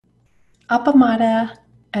Appamada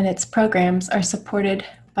and its programs are supported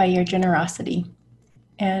by your generosity,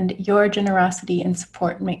 and your generosity and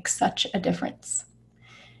support makes such a difference.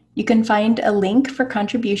 You can find a link for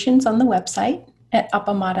contributions on the website at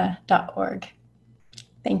appamada.org.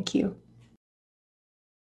 Thank you.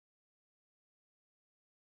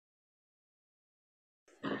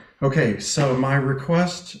 Okay, so my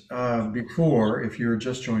request before, if you're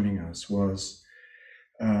just joining us, was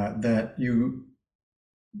that you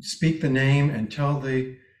speak the name and tell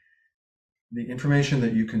the information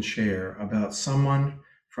that you can share about someone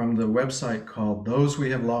from the website called Those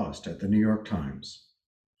We Have Lost at the New York Times.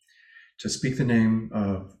 To speak the name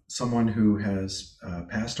of someone who has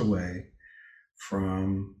passed away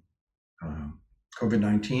from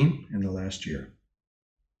COVID-19 in the last year.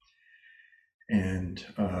 And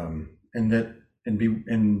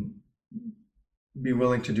be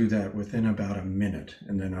willing to do that within about a minute,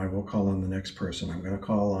 and then I will call on the next person. I'm going to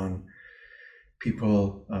call on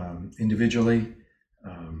people individually,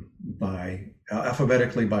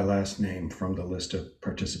 alphabetically by last name from the list of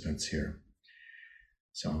participants here.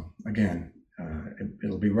 So again,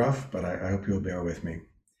 it'll be rough, but I hope you'll bear with me.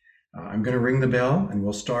 I'm going to ring the bell, and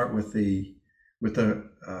we'll start with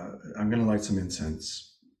I'm going to light some incense.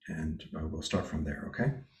 And we'll start from there,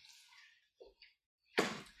 okay?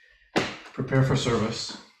 Prepare for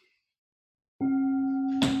service.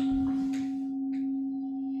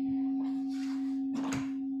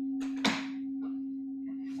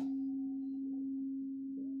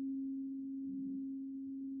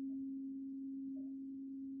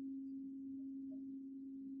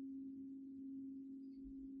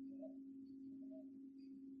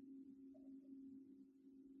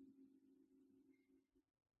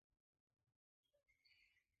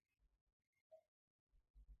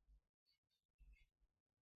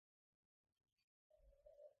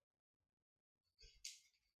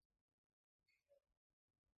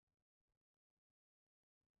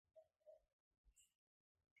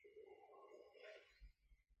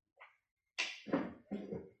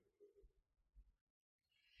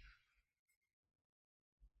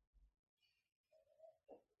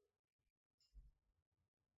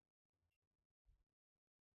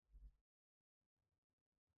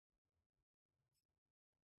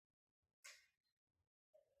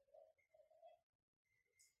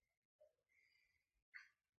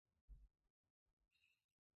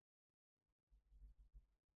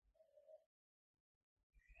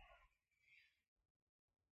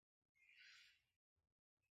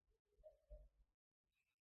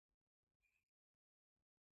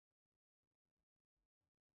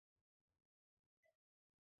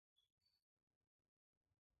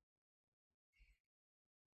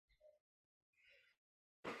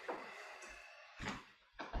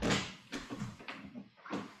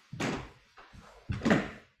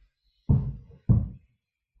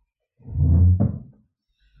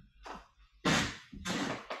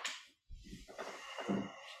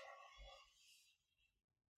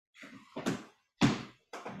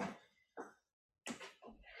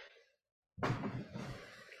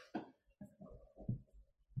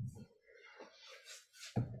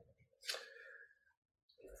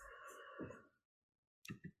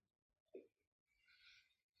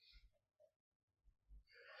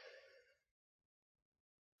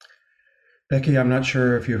 Becky, I'm not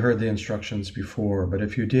sure if you heard the instructions before, but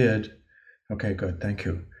if you did, okay, good, thank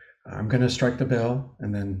you. I'm going to strike the bell,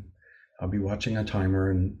 and then I'll be watching a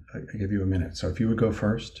timer, and I give you a minute. So if you would go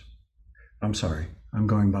first. I'm sorry, I'm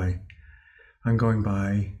going by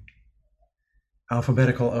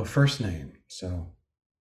alphabetical of first name. So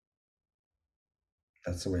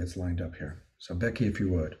that's the way it's lined up here. So Becky, if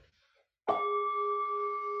you would.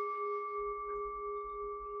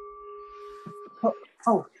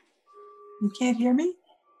 Oh, you can't hear me?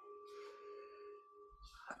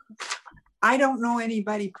 I don't know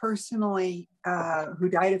anybody personally who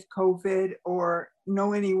died of COVID or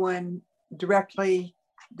know anyone directly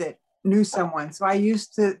that knew someone. So I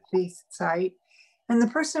used the site, and the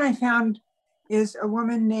person I found is a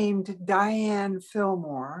woman named Diane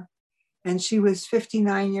Fillmore, and she was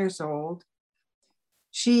 59 years old.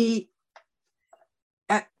 She,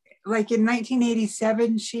 like in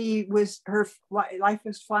 1987, her life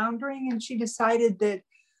was floundering, and she decided that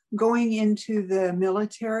going into the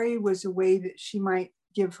military was a way that she might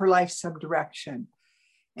give her life some direction.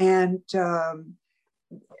 And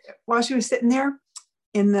while she was sitting there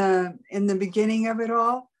in the beginning of it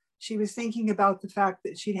all, she was thinking about the fact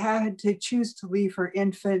that she'd had to choose to leave her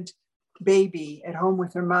infant baby at home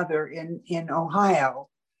with her mother in Ohio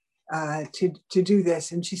to do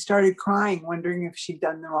this. And she started crying, wondering if she'd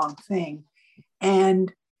done the wrong thing.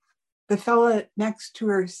 And the fella next to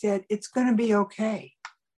her said, "It's going to be okay.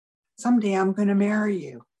 Someday I'm going to marry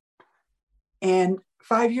you." And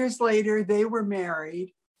 5 years later, they were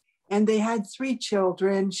married and they had 3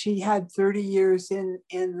 children. She had 30 years in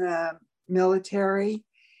the military,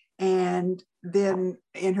 and then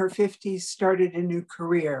in her 50s started a new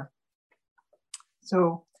career.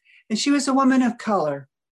 So, and she was a woman of color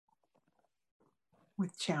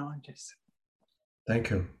with challenges. Thank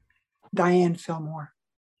you. Diane Fillmore.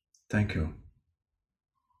 Thank you.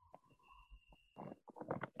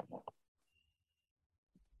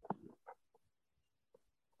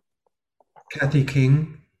 Kathy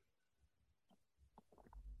King.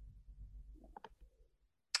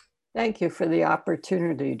 Thank you for the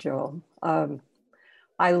opportunity, Joel.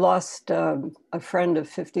 I lost a friend of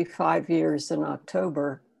 55 years in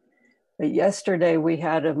October, but yesterday we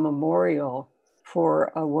had a memorial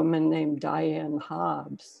for a woman named Diane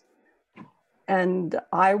Hobbs. And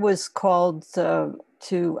I was called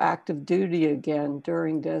to active duty again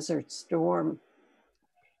during Desert Storm.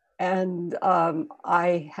 And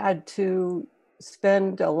I had to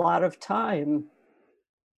spend a lot of time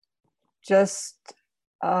just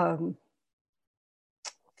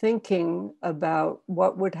thinking about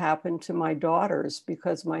what would happen to my daughters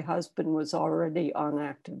because my husband was already on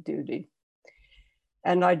active duty.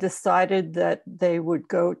 And I decided that they would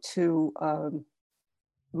go to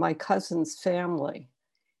my cousin's family,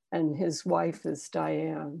 and his wife is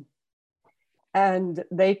Diane. And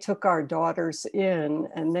they took our daughters in,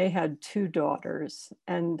 and they had 2 daughters.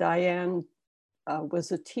 And Diane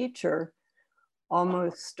was a teacher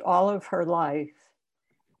almost all of her life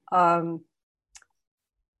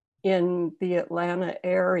in the Atlanta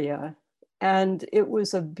area. And it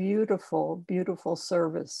was a beautiful, beautiful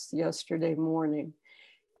service yesterday morning.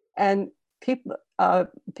 And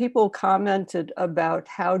people commented about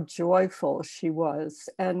how joyful she was.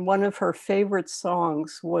 And one of her favorite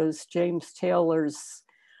songs was James Taylor's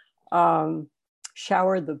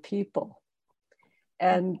Shower the People.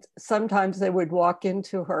 And sometimes they would walk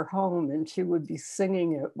into her home and she would be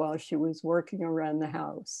singing it while she was working around the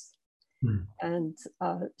house. And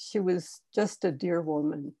she was just a dear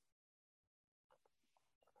woman.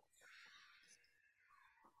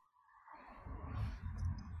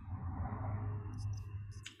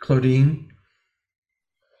 Claudine.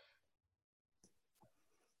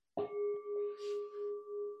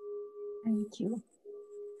 Thank you.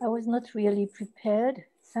 I was not really prepared.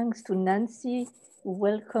 Thanks to Nancy, who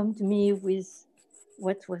welcomed me with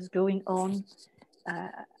what was going on.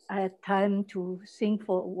 I had time to think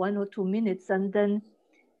for 1 or 2 minutes, and then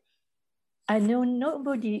I know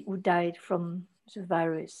nobody who died from the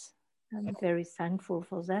virus. I'm very thankful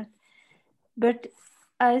for that. But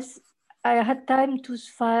as I had time to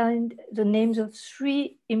find the names of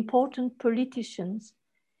 3 important politicians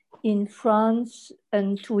in France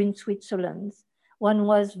and 2 in Switzerland. One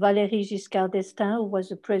was Valéry Giscard d'Estaing, who was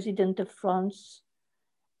the president of France,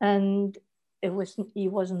 and he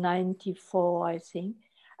was 94, I think.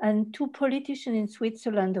 And 2 politicians in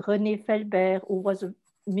Switzerland, René Felbert, who was a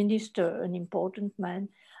minister, an important man,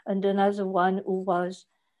 and another one who was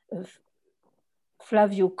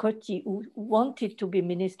Flavio Cotti, who wanted to be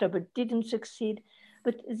minister but didn't succeed.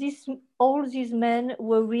 But all these men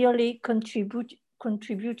were really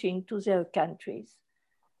contributing to their countries.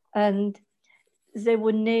 And they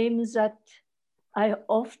were names that I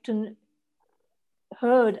often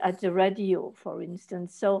heard at the radio, for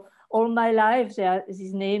instance. So all my life,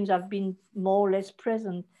 these names have been more or less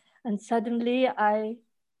present. And suddenly I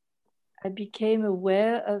became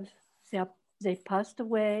aware of they passed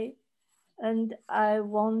away. And I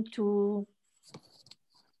want to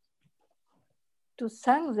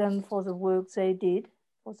thank them for the work they did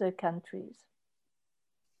for their countries,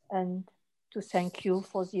 and to thank you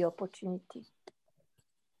for the opportunity.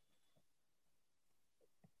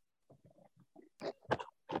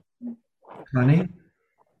 Honey?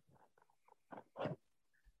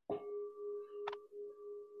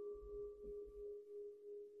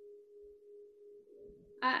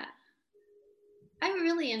 I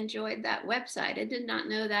really enjoyed that website. I did not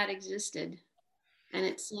know that existed. And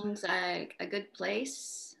it seems like a good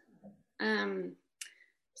place.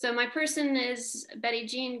 So my person is Betty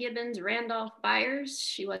Jean Gibbons Randolph Byers.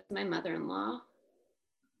 She was my mother-in-law.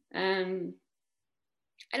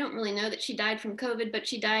 I don't really know that she died from COVID, but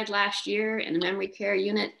she died last year in a memory care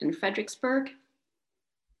unit in Fredericksburg.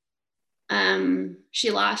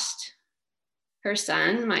 She lost her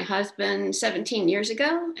son, my husband, 17 years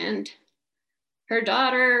ago, and her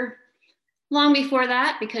daughter long before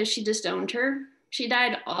that, because she disowned her. She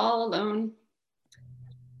died all alone.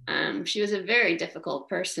 She was a very difficult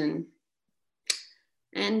person.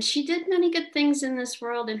 And she did many good things in this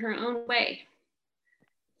world in her own way.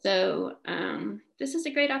 So this is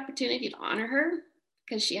a great opportunity to honor her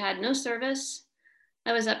because she had no service.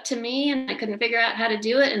 That was up to me and I couldn't figure out how to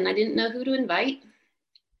do it and I didn't know who to invite.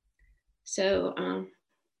 So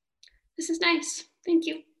this is nice. Thank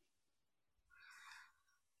you.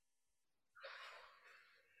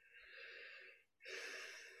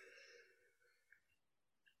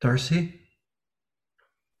 Darcy?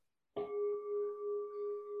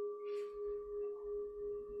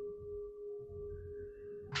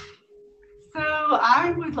 So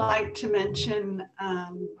I would like to mention a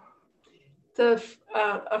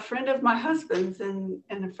friend of my husband's and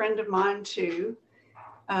a friend of mine too,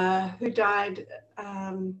 who died.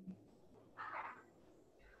 I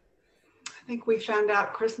think we found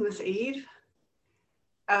out Christmas Eve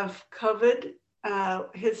of COVID.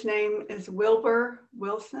 His name is Wilbur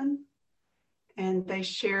Wilson, and they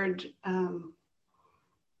shared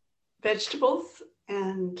vegetables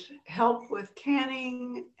and help with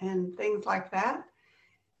canning and things like that.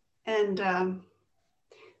 And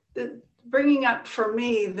bringing up for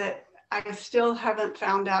me that I still haven't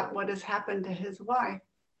found out what has happened to his wife.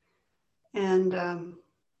 And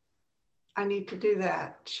I need to do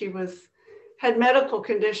that. She had medical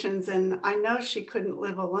conditions and I know she couldn't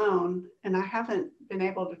live alone, and I haven't been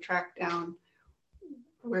able to track down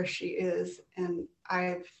where she is. And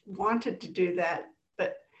I've wanted to do that,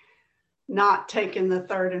 but not taken the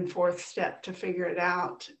third and fourth step to figure it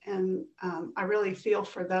out. And I really feel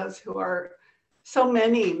for those who are, so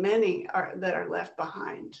many that are left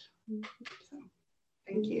behind. So,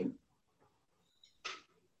 thank you.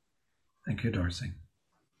 Thank you, Darcy.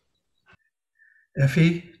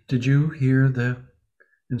 Effie, did you hear the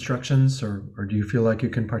instructions or do you feel like you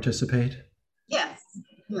can participate? Yes.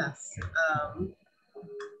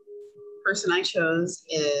 Person I chose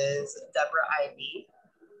is Deborah Ivy.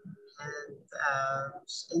 And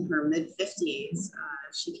in her mid-50s,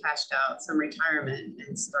 she cashed out some retirement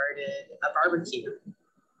and started a barbecue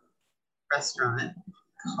restaurant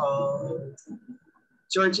called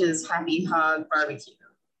George's Happy Hog Barbecue.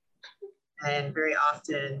 And very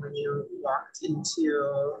often when you walked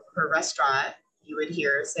into her restaurant, you would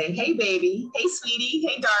hear her say, "Hey, baby, hey, sweetie,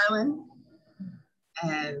 hey, darling."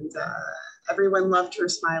 And everyone loved her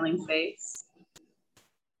smiling face.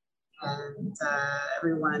 And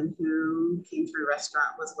everyone who came through the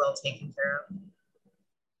restaurant was well taken care of.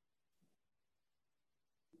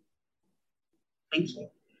 Thank you.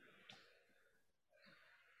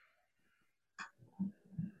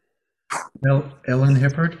 Ellen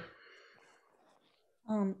Hippard?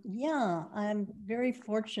 Yeah, I'm very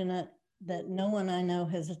fortunate that no one I know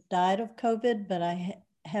has died of COVID, but I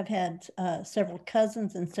have had several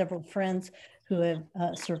cousins and several friends who have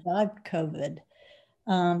survived COVID.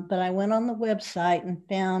 But I went on the website and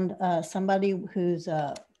found somebody whose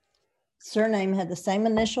surname had the same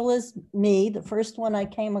initial as me, the first one I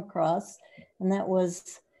came across, and that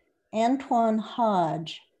was Antoine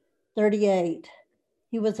Hodge, 38.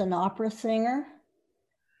 He was an opera singer.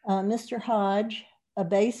 Mr. Hodge, a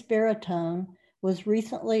bass baritone, was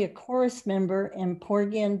recently a chorus member in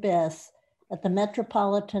Porgy and Bess at the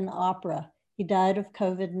Metropolitan Opera. He died of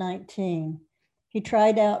COVID-19. He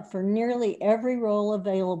tried out for nearly every role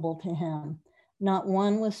available to him. Not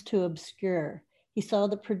one was too obscure. He saw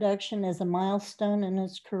the production as a milestone in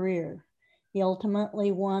his career. He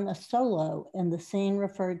ultimately won a solo in the scene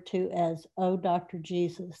referred to as "Oh, Dr.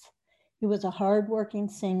 Jesus." He was a hardworking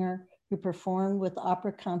singer who performed with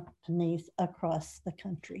opera companies across the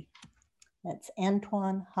country. That's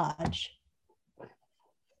Antoine Hodge.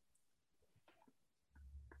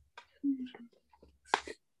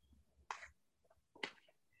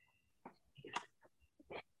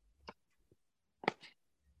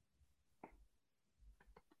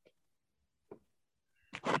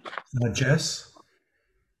 Jess?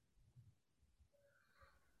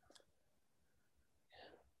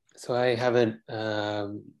 So I haven't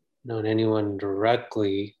known anyone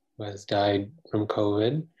directly who has died from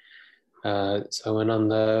COVID. So I went on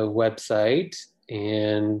the website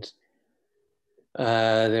and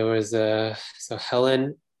there was so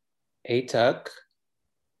Helen Atuck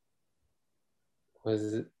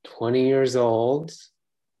was 20 years old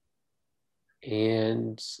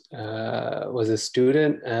and was a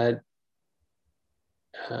student at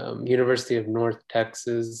University of North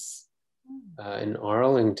Texas in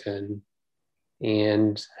Arlington,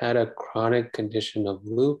 and had a chronic condition of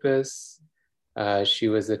lupus. She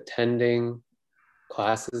was attending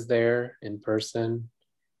classes there in person,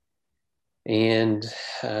 and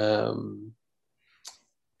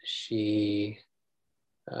she,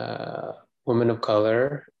 woman of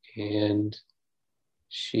color, and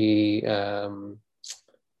she, her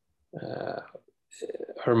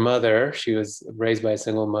mother, she was raised by a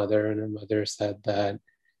single mother, and her mother said that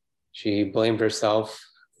she blamed herself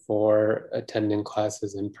for attending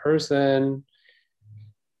classes in person.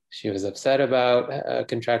 She was upset about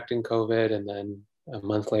contracting COVID, and then a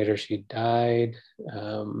month later she died.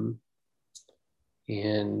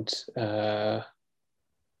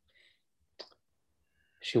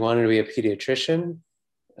 She wanted to be a pediatrician,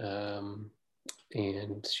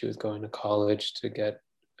 and she was going to college to get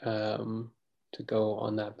to go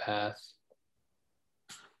on that path.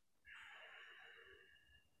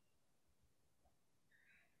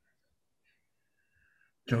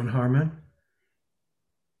 Joan Harmon?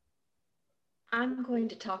 I'm going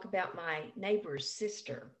to talk about my neighbor's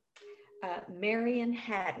sister, Marion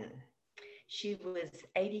Haddon. She was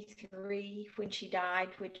 83 when she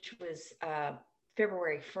died, which was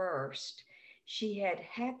February 1st. She had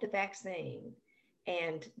had the vaccine,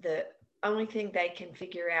 and the only thing they can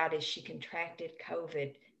figure out is she contracted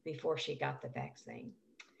COVID before she got the vaccine.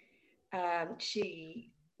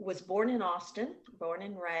 She was born in Austin, born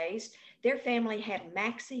and raised. Their family had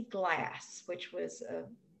Maxi Glass, which was a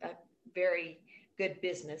very good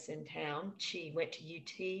business in town. She went to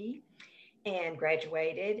UT and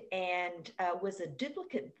graduated, and was a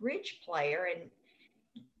duplicate bridge player, and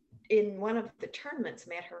in one of the tournaments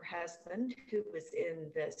met her husband, who was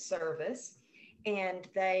in the service, and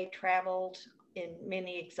they traveled in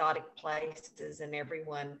many exotic places, and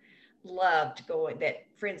everyone loved going, that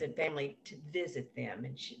friends and family, to visit them,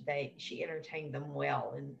 and she entertained them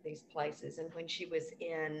well in these places. And when she was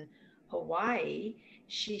in Hawaii,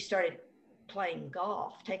 she started playing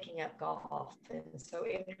golf, taking up golf, and so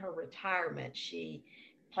in her retirement she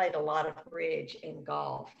played a lot of bridge and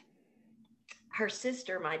golf. Her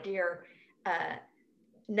sister, my dear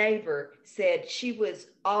neighbor, said she was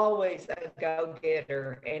always a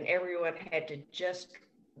go-getter, and everyone had to just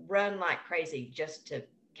run like crazy just to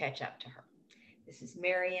catch up to her. This is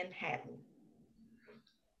Marion Haddon.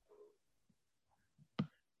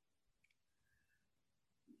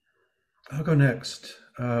 I'll go next.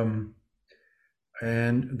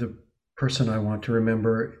 And the person I want to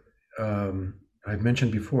remember, I've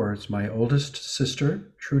mentioned before, it's my oldest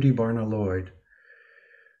sister, Trudy Barna Lloyd,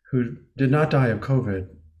 who did not die of COVID,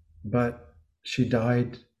 but she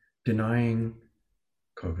died denying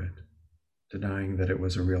COVID, denying that it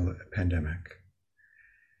was a real pandemic,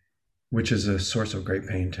 which is a source of great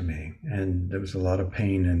pain to me. And there was a lot of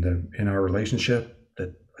pain in our relationship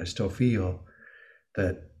that I still feel,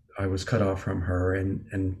 that I was cut off from her,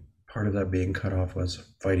 and part of that being cut off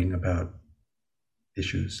was fighting about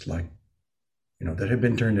issues like, that had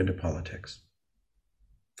been turned into politics.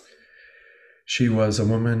 She was a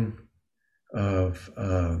woman of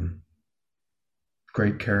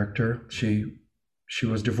great character. She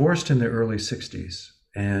was divorced in the early 60s,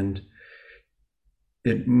 and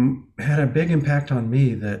it had a big impact on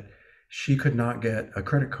me that she could not get a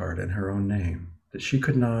credit card in her own name, that she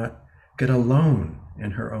could not get a loan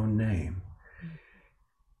in her own name.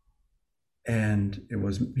 And it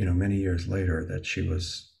was, many years later that she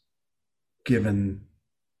was given,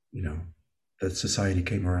 that society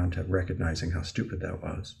came around to recognizing how stupid that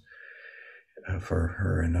was for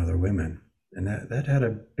her and other women. And that had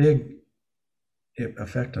a big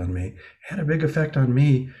effect on me. It had a big effect on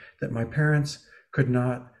me that my parents could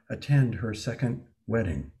not attend her second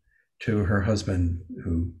wedding to her husband,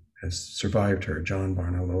 who has survived her, John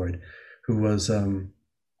Barna Lloyd, who was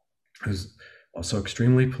also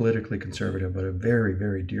extremely politically conservative, but a very,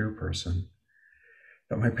 very dear person.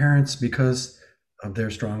 But my parents, because of their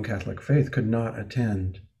strong Catholic faith, could not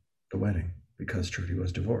attend the wedding because Trudy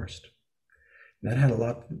was divorced. And that had a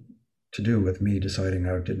lot to do with me deciding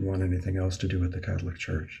I didn't want anything else to do with the Catholic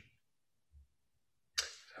Church.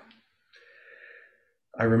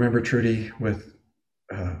 I remember Trudy with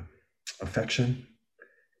affection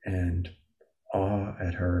and awe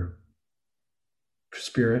at her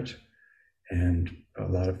spirit and a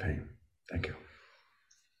lot of pain. Thank you.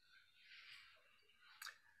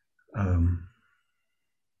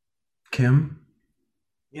 Kim?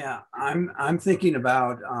 Yeah, I'm thinking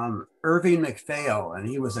about Irving McPhail, and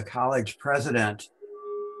he was a college president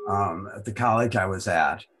at the college I was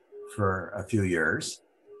at for a few years.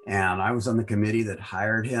 And I was on the committee that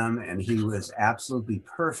hired him, and he was absolutely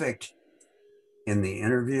perfect in the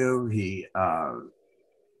interview. He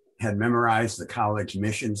had memorized the college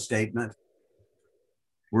mission statement,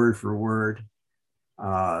 word for word.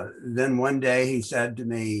 Then one day he said to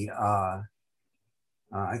me,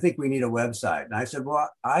 I think we need a website. And I said, well,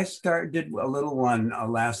 I did a little one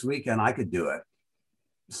last week and I could do it.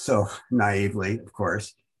 So naively, of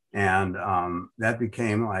course. And that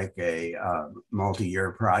became like a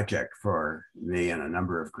multi-year project for me and a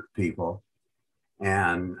number of people.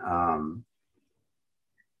 And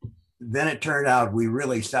then it turned out we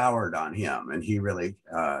really soured on him, and he really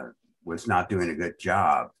was not doing a good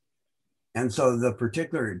job. And so the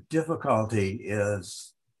particular difficulty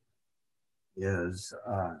is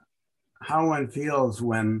how one feels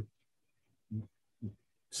when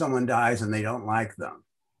someone dies and they don't like them,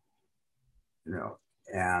 you know,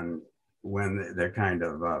 and when they're kind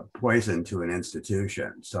of poisoned to an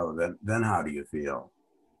institution. So then how do you feel?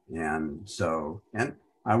 And so, and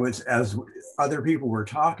I was, as other people were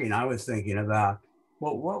talking, I was thinking about,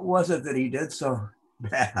 well, what was it that he did so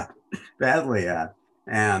badly at?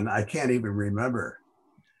 And I can't even remember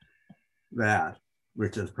that,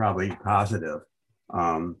 which is probably positive.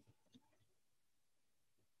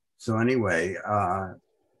 So anyway,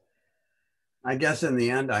 I guess in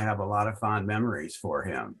the end, I have a lot of fond memories for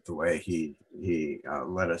him, the way he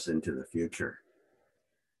led us into the future.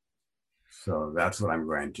 So that's what I'm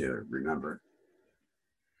going to remember.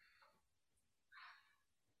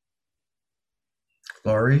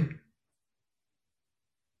 Laurie?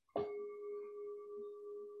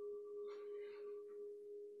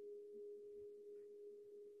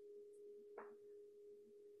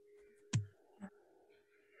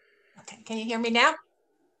 Okay, can you hear me now?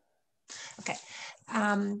 Okay.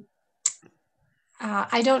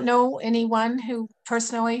 I don't know anyone who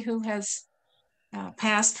personally who has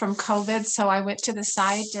passed from COVID, so I went to the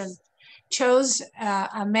site and chose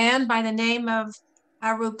a man by the name of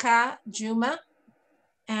Aruka Juma.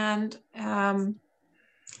 And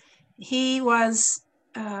he was,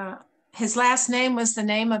 his last name was the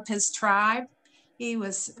name of his tribe. He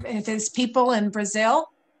was his people in Brazil.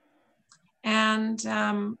 And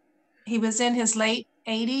he was in his late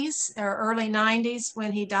 80s or early 90s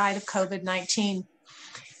when he died of COVID-19.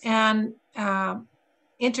 And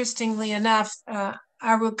interestingly enough,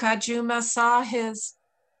 Aruka Juma saw his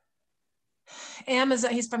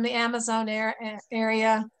Amazon, he's from the Amazon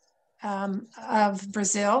area of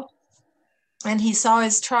Brazil. And he saw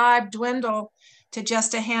his tribe dwindle to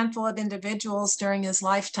just a handful of individuals during his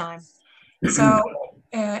lifetime. So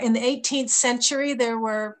in the 18th century, there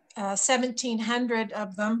were 1,700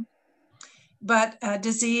 of them, but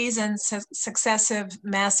disease and successive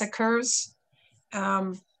massacres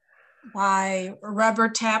by rubber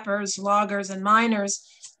tappers, loggers, and miners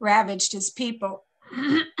ravaged his people.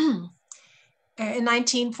 In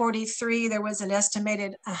 1943, there was an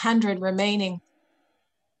estimated 100 remaining.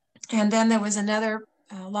 And then there was another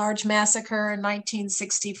large massacre in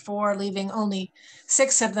 1964, leaving only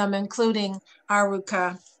 6 of them, including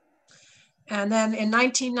Aruka. And then in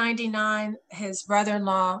 1999, his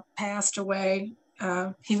brother-in-law passed away.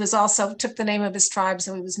 He was also took the name of his tribe,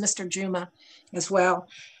 so he was Mr. Juma as well.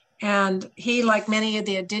 And he, like many of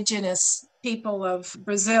the indigenous people of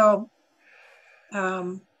Brazil,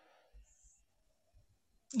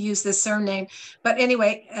 used this surname. But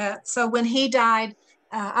anyway, so when he died,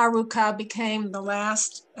 Aruka became the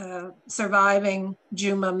last surviving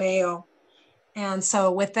Juma male. And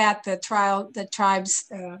so with that, the tribe's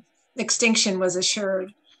extinction was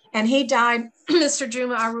assured. And he died, Mr.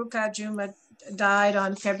 Juma, Aruka Juma, died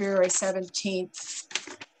on February 17th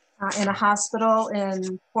in a hospital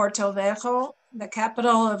in Porto Velho, the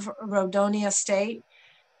capital of Rondônia state.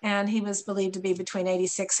 And he was believed to be between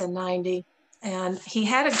 86 and 90. And he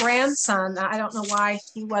had a grandson. I don't know why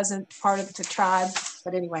he wasn't part of the tribe,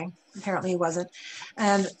 but anyway, apparently he wasn't.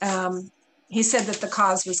 And he said that the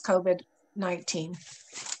cause was COVID-19.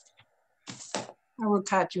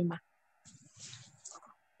 Aruka Juma.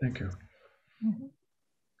 Thank you.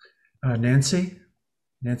 Nancy?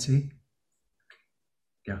 Nancy?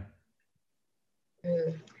 Yeah.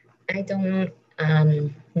 I don't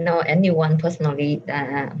know anyone personally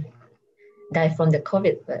that died from the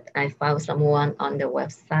COVID, but I found someone on the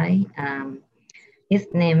website. His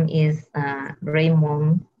name is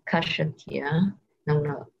Raymond Cachetier.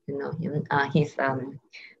 No, you know him. He's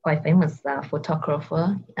quite famous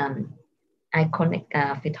photographer, iconic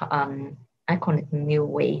new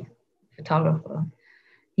wave photographer.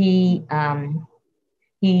 He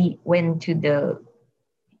went to the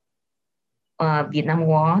Vietnam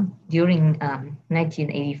War during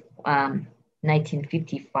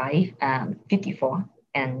 1954,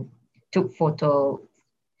 and took photos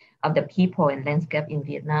of the people and landscape in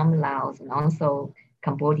Vietnam, Laos, and also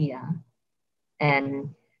Cambodia.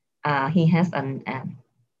 And he has an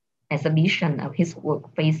exhibition of his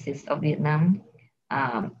work, Faces of Vietnam,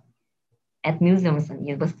 at museums and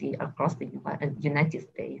universities across the United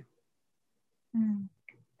States.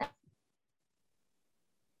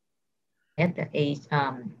 At the age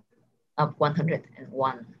of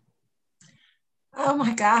 101. Oh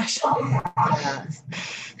my gosh.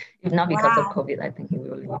 If not because of COVID, I think he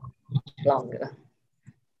will live longer.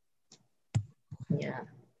 Yeah.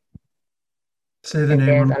 Say the and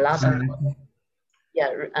name. There's a lot of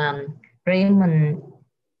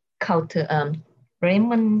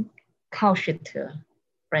Raymond Caucheter,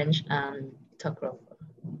 French photographer.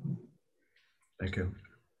 Thank you.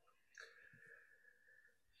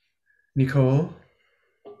 Nicole?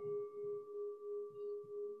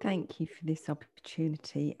 Thank you for this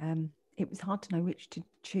opportunity. It was hard to know which to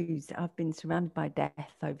choose. I've been surrounded by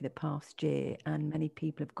death over the past year, and many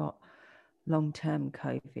people have got long-term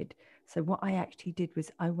COVID. So what I actually did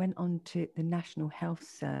was I went on to the National Health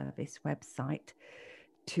Service website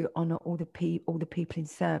to honour all the people in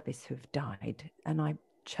service who have died, and I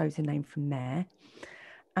chose a name from there.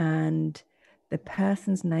 And the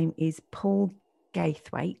person's name is Paul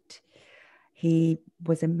Gaithwaite. He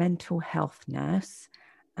was a mental health nurse,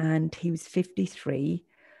 and he was 53,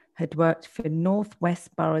 had worked for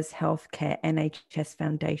Northwest Boroughs Healthcare NHS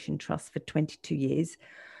Foundation Trust for 22 years,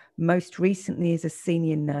 most recently as a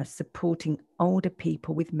senior nurse supporting older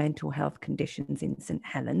people with mental health conditions in St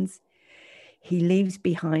Helens. He leaves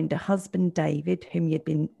behind a husband, David, whom he had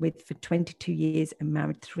been with for 22 years and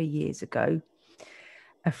married 3 years ago.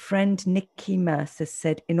 A friend, Nikki Mercer,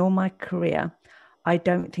 said, "In all my career, I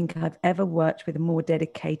don't think I've ever worked with a more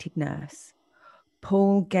dedicated nurse.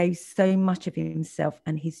 Paul gave so much of himself,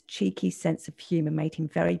 and his cheeky sense of humour made him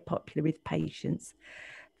very popular with patients.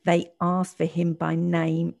 They asked for him by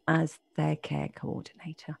name as their care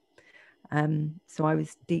coordinator." So I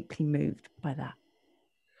was deeply moved by that.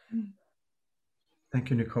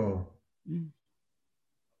 Thank you, Nicole.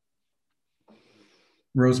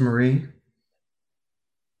 Rosemarie?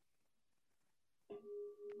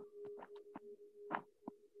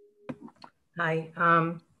 Hi.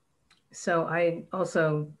 So I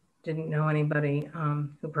also didn't know anybody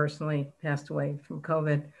who personally passed away from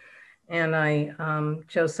COVID. And I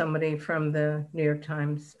chose somebody from the New York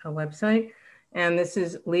Times website. And this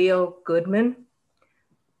is Leo Goodman.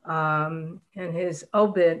 And his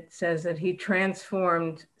obit says that he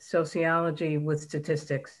transformed sociology with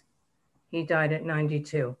statistics. He died at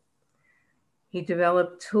 92. He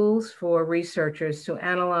developed tools for researchers to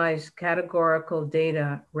analyze categorical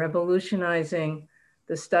data, revolutionizing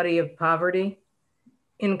the study of poverty,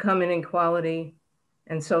 income inequality,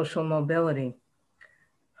 and social mobility.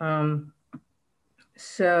 Until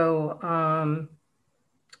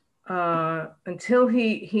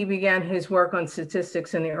he began his work on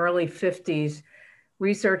statistics in the early 50s,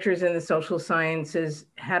 researchers in the social sciences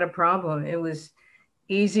had a problem. It was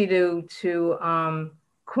easy to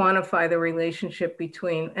quantify the relationship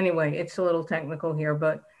between, anyway, it's a little technical here,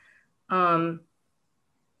 but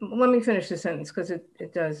let me finish the sentence because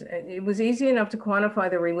it does. It was easy enough to quantify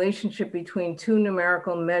the relationship between two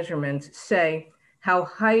numerical measurements, say how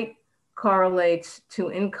height correlates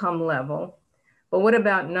to income level, but what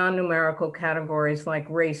about non-numerical categories like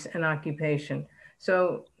race and occupation?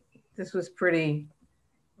 So this was pretty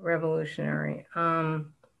revolutionary.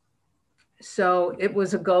 So it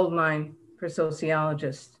was a goldmine for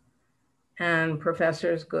sociologists, and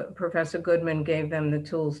Professor Goodman gave them the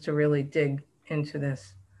tools to really dig into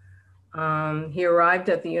this. He arrived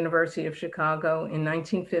at the University of Chicago in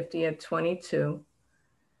 1950 at 22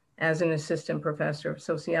 as an assistant professor of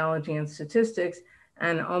sociology and statistics,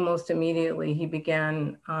 and almost immediately he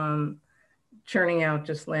began churning out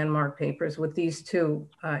just landmark papers with these two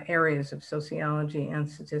areas of sociology and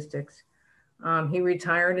statistics. He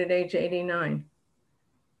retired at age 89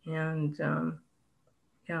 and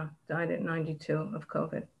yeah, died at 92 of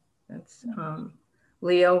COVID. That's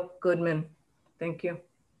Leo Goodman. Thank you.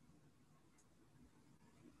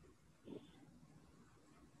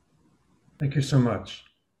 Thank you so much,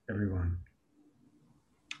 everyone.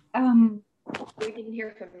 We didn't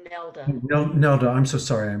hear from Nelda. Nelda, I'm so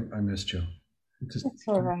sorry I missed you. That's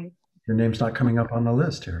all right. Your name's not coming up on the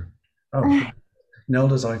list here. Oh,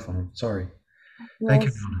 Nelda's iPhone, sorry. Thank you,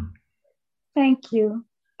 Nelda. Thank you.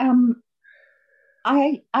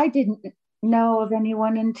 I didn't know of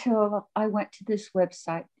anyone until I went to this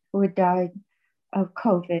website who had died of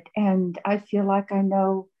COVID, and I feel like I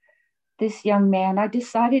know this young man. I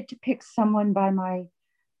decided to pick someone by my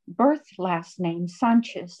birth last name,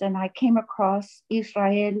 Sanchez, and I came across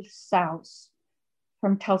Israel Saus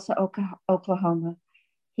from Tulsa, Oklahoma.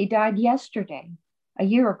 He died yesterday, a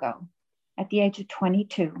year ago, at the age of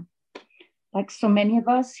 22. Like so many of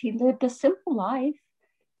us, he lived a simple life.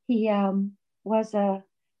 He was a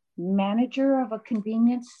manager of a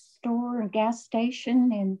convenience store and gas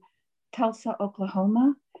station in Tulsa,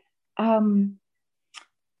 Oklahoma.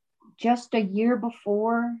 just a year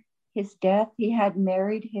before his death, he had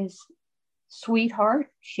married his sweetheart.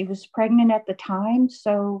 She was pregnant at the time.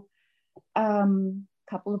 So a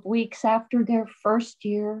couple of weeks after their first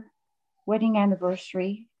year wedding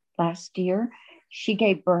anniversary last year, she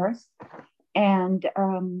gave birth and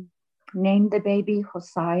named the baby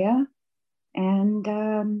Hosea.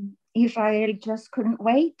 And Israel just couldn't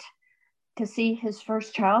wait to see his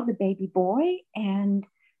first child, the baby boy, and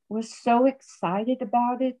was so excited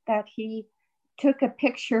about it that he took a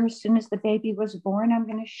picture as soon as the baby was born. I'm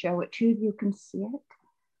going to show it to you. You can see it,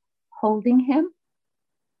 holding him.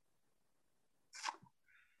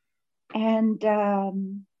 And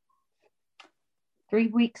 3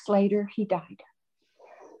 weeks later, he died.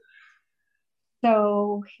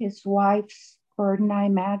 So his wife's burden, I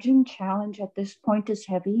imagine, challenge at this point is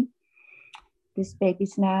heavy. This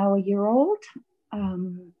baby's now a year old.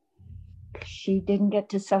 She didn't get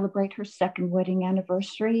to celebrate her second wedding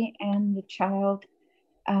anniversary, and the child,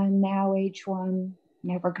 now age 1,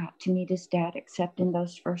 never got to meet his dad except in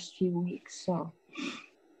those first few weeks. So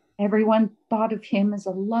everyone thought of him as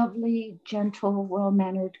a lovely, gentle,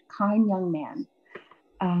 well-mannered, kind young man.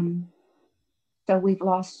 So we've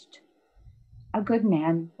lost a good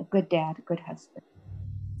man, a good dad, a good husband.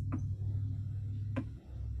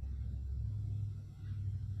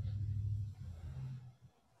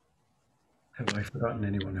 Have I forgotten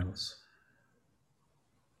anyone else?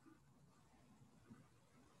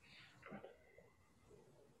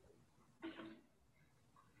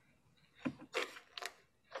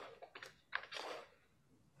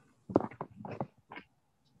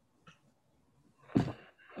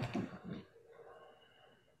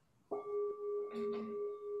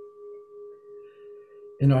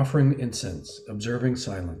 In offering incense, observing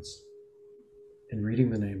silence, and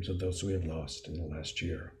reading the names of those we have lost in the last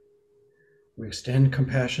year, we extend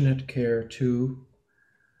compassionate care to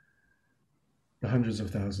the hundreds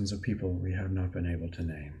of thousands of people we have not been able to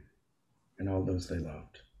name, and all those they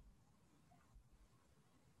loved.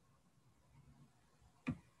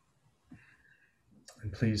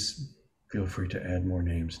 And please feel free to add more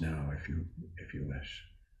names now if you wish.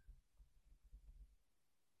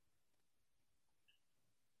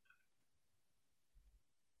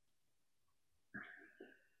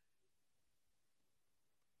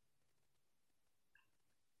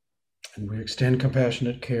 And we extend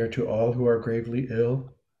compassionate care to all who are gravely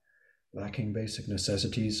ill, lacking basic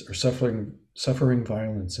necessities, or suffering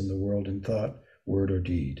violence in the world in thought, word, or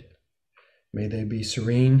deed. May they be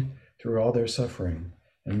serene through all their suffering,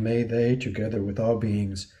 and may they, together with all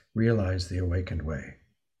beings, realize the awakened way.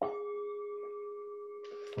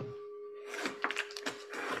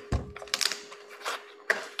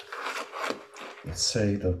 Let's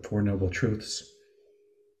say the Four Noble Truths.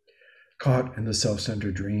 Caught in the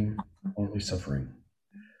self-centered dream, only suffering.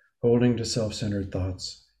 Holding to self-centered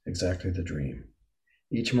thoughts, exactly the dream.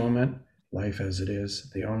 Each moment, life as it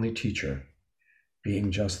is, the only teacher.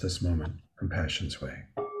 Being just this moment, compassion's way.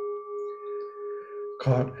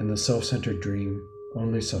 Caught in the self-centered dream,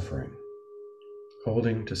 only suffering.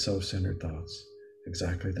 Holding to self-centered thoughts,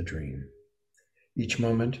 exactly the dream. Each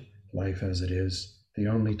moment, life as it is, the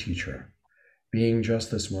only teacher. Being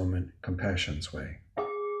just this moment, compassion's way.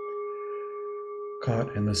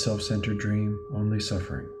 Caught in the self-centered dream, only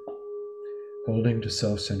suffering. Holding to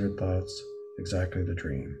self-centered thoughts, exactly the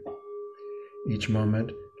dream. Each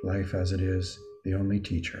moment, life as it is, the only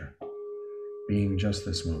teacher. Being just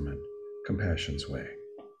this moment, compassion's way.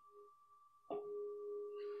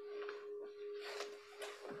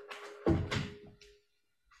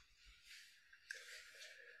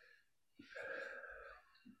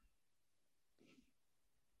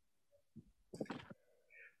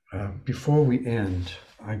 Before we end,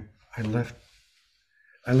 I left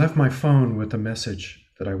my phone with a message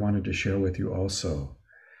that I wanted to share with you also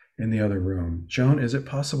in the other room. Joan, is it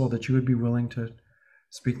possible that you would be willing to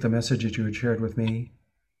speak the message that you had shared with me?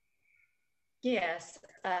 Yes,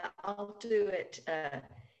 I'll do it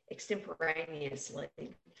extemporaneously.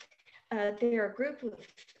 There are a group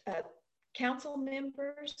of council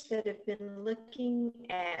members that have been looking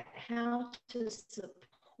at how to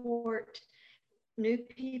support new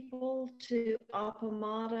people to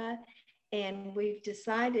Appamada, and we've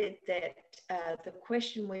decided that the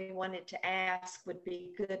question we wanted to ask would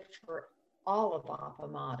be good for all of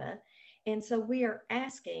Appamada. And so we are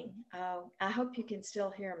asking, I hope you can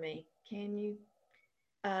still hear me. Can you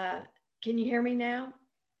hear me now?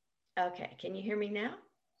 Okay, can you hear me now?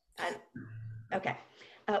 Okay,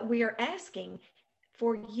 we are asking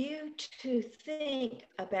for you to think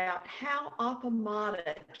about how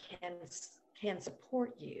Appamada can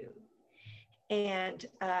support you. And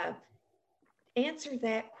answer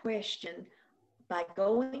that question by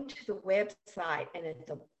going to the website, and at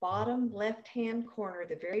the bottom left-hand corner,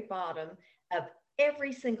 the very bottom of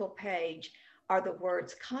every single page are the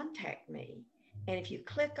words "Contact Me." And if you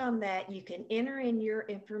click on that, you can enter in your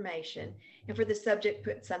information, and for the subject,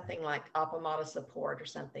 put something like Appamada support or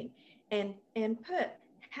something, and put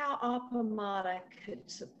how Appamada could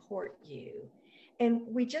support you. And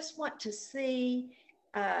we just want to see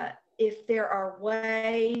if there are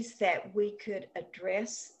ways that we could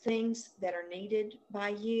address things that are needed by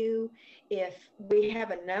you. If we have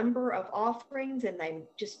a number of offerings and they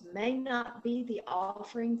just may not be the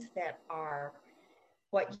offerings that are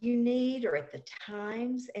what you need or at the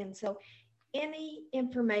times. And so any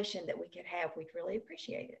information that we could have, we'd really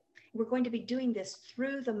appreciate it. We're going to be doing this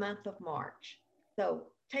through the month of March. So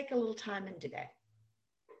take a little time and do that.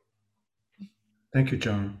 Thank you,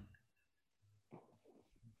 Joan.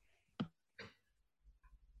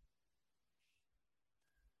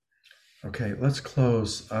 Okay, let's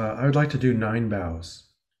close. I would like to do 9 bows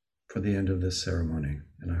for the end of this ceremony,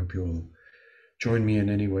 and I hope you will join me in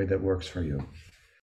any way that works for you.